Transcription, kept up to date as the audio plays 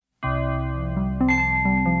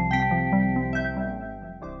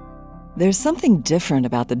There's something different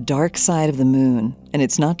about the dark side of the moon, and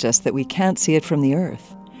it's not just that we can't see it from the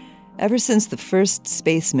Earth. Ever since the first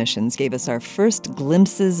space missions gave us our first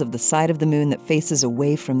glimpses of the side of the moon that faces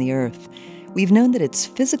away from the Earth, we've known that it's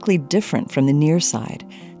physically different from the near side,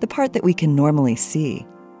 the part that we can normally see.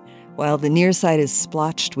 While the near side is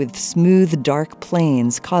splotched with smooth, dark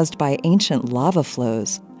plains caused by ancient lava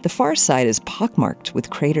flows, the far side is pockmarked with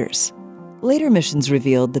craters. Later missions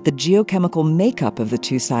revealed that the geochemical makeup of the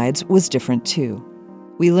two sides was different too.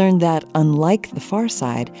 We learned that, unlike the far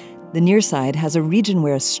side, the near side has a region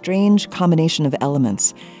where a strange combination of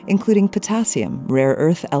elements, including potassium, rare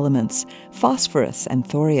earth elements, phosphorus, and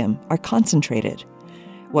thorium, are concentrated.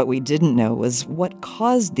 What we didn't know was what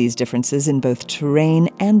caused these differences in both terrain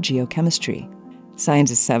and geochemistry.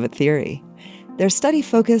 Scientists have a theory. Their study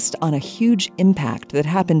focused on a huge impact that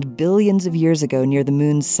happened billions of years ago near the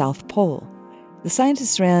moon's south pole. The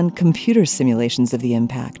scientists ran computer simulations of the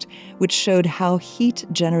impact, which showed how heat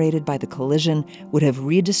generated by the collision would have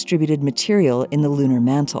redistributed material in the lunar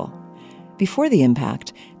mantle. Before the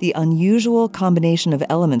impact, the unusual combination of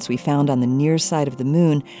elements we found on the near side of the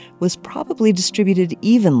moon was probably distributed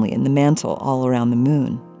evenly in the mantle all around the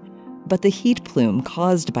moon. But the heat plume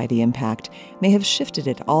caused by the impact may have shifted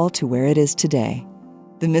it all to where it is today.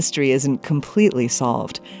 The mystery isn't completely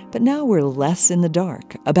solved, but now we're less in the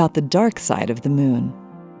dark about the dark side of the moon.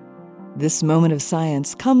 This moment of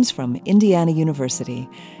science comes from Indiana University,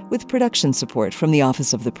 with production support from the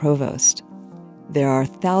Office of the Provost. There are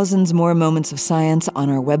thousands more moments of science on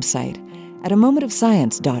our website at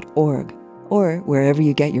amomentofscience.org or wherever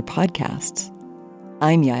you get your podcasts.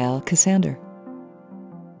 I'm Yael Ksander.